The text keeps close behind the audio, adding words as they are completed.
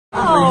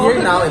We're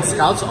here now in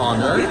Scout's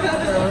honor.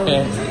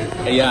 Okay.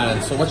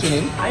 Ayan. So what's your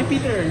name? I'm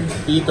Peter.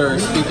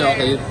 Peter. Peter,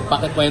 okay.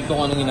 Pakikwento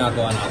kung anong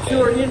ginagawa natin.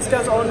 Sure, here in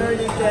Scout's honor,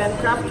 you can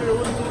craft your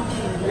own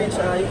cookie, which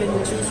you can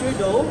choose your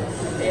dough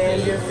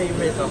and your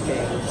favorite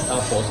topping.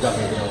 Tapos,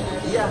 gagawin mo.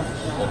 Yeah.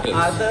 Okay.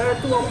 There are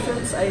two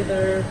options.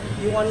 Either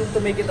you want to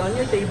make it on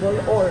your table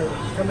or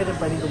kami rin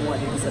pwede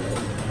gumawa dito sa loob.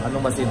 Ano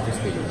mas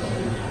interesting?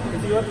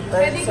 If you want to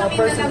pwede kami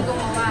na lang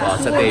gumawa.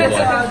 Sa table.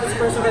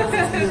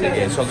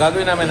 Sige. So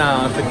gagawin namin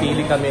na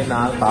pipili kami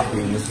na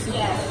toppings.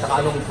 Yes.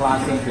 Saka anong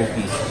klaseng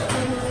cookies.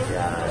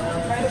 Yeah.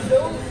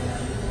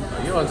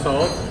 Yun.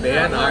 So,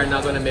 Bea and I are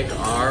now gonna make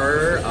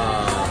our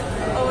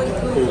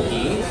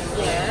cookies.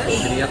 Yes.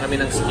 Binigyan kami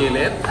ng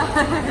skillet.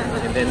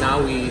 And then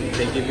now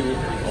they give you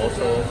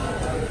also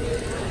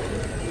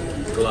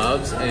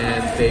gloves,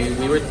 and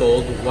we were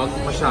told huwag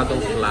masyadong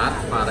flat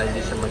para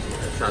hindi siya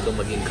masyadong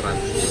maging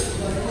crunchy.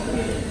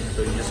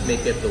 So you just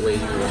make it the way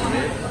you want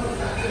it.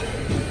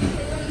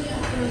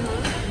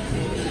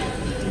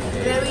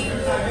 Very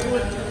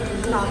good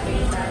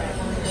topping.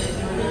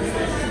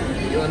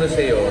 Yung ano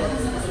sa'yo?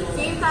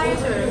 Same tayo,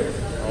 sir.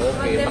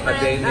 Okay,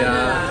 macadamia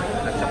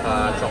at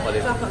saka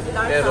chocolate.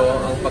 Pero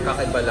ang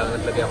pagkakaiba lang,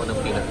 naglagay ako ng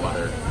peanut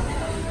butter.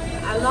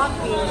 I love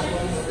peanut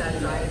butter, that's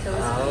why. So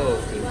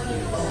Okay.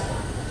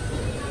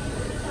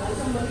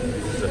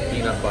 This is a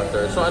peanut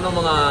butter. So ano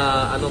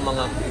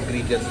mga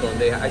ingredients doon?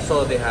 I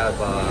saw they have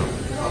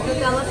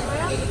Nutella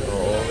spread?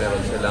 oo,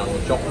 meron silang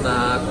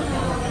chocolate,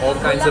 all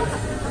kinds of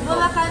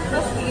Bulacan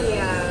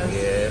Castilla.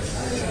 yes.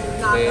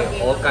 May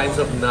all kinds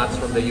of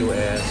nuts from the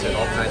US and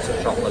all kinds of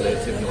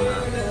chocolates if you wanna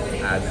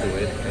add to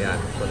it.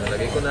 Ayan. So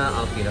nalagay ko na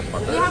ang peanut Do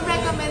butter. you have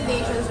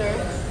recommendations, sir?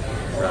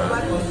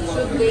 What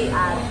should they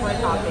add for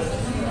topping?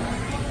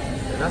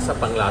 Nasa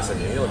panglasa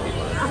niyo yun, di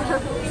ba?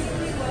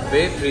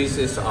 Beatrice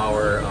is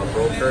our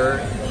broker,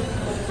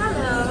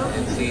 Hello.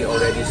 and she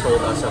already sold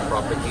us a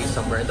property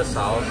somewhere in the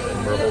south, and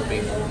we're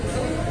hoping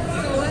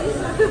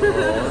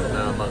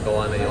na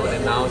magawa na yun.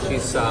 And now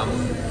she's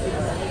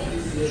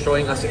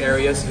showing us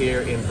areas here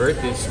in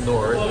Vertis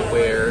North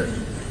where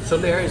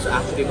Soler is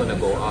actually going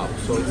to go up.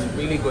 So it's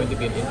really going to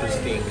be an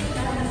interesting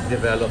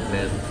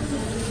development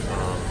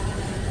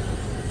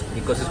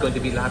because it's going to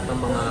be lahat ng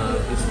mga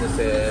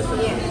businesses.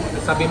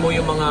 Yes. Sabi mo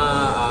yung mga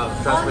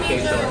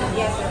transportation.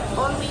 Yes, sir.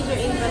 All major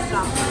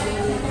infrastructure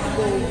will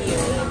go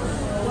here.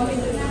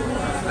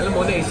 Alam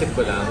mo, naisip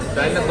ko lang,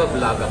 dahil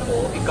nagbablog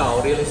ako,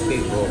 ikaw, real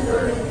estate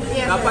broker,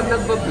 Yes, kapag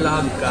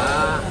nagbablog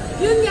ka,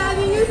 Yun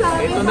yung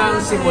sabi ito na ang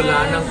simula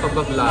ng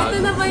pagbablog.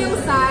 Ito na ba yung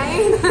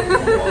sign?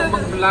 Oo,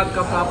 mag-vlog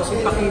ka pa, tapos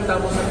ipakita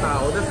mo sa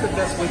tao, that's the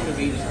best way to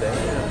reach them.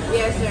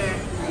 Yes, sir.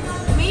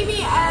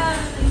 Maybe,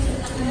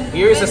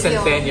 Here is a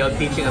centennial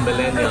teaching a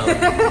millennial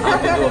how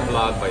to do a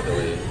vlog, by the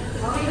way.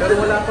 Pero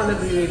wala pa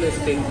nag-real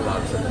estate vlog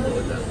sa totoo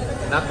lang.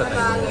 Not that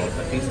I know,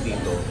 at least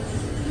dito.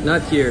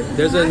 Not here.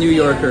 There's a New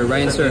Yorker,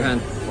 Ryan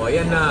Serhant. O,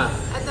 ayan na.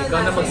 Ikaw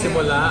na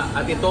magsimula.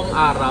 At itong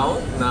araw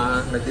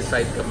na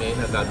nag-decide kami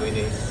na gagawin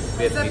ni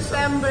Beatrice.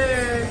 September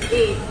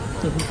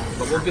 8.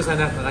 Mag-umpisa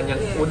na ang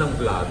kanyang unang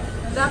vlog.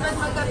 Dapat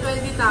magka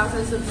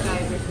 20,000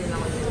 subscribers din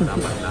ako.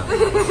 Dapat lang.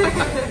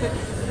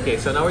 Okay,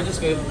 so now we're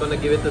just gonna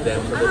give it to them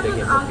so that they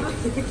can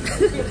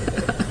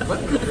What?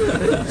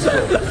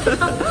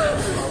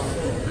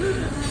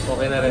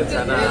 Okay na rin.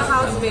 Sana.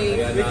 House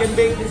bake. We can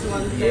bake this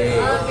one. Yay,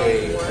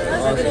 okay.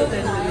 7 to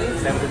 10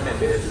 minutes. 7 to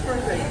 10 minutes.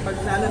 Perfect. Pag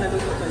sana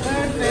naluto ko.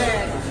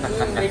 Perfect.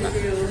 Thank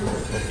you.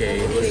 Okay,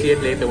 we'll see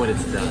it later when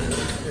it's done.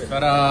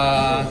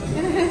 Ta-da!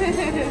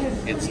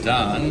 It's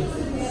done.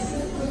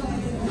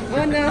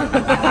 Oh no.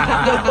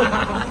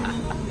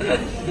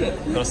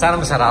 So, sana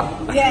masarap.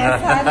 Yes,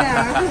 sana.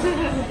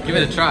 Give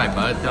it a try,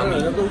 bud. Tell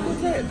me.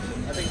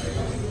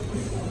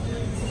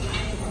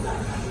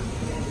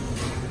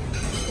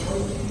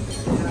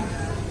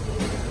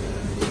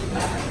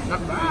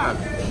 Not bad.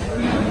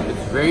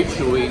 It's very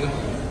chewy.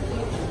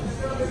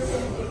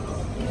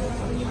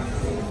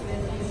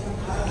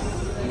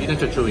 Hindi na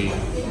siya chewy.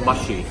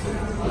 Mushy.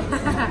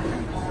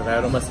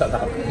 Pero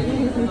masarap.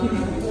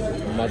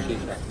 Mushy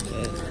siya.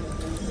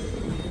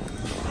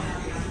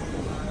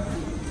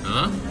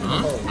 Huh?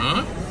 Huh?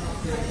 Huh?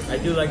 I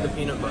do like the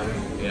peanut butter.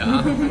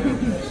 Yeah.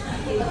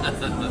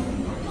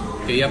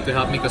 Okay, you have to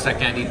help me because I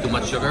can't eat too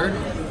much sugar.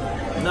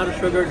 I'm not a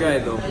sugar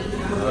guy though.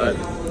 But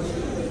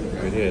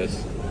there it is.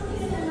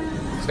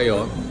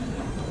 Sa'yo?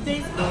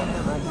 Taste good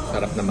naman.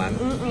 Sarap naman.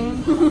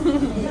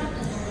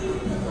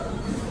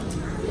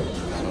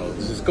 So,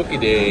 this is cookie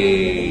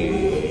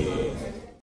day.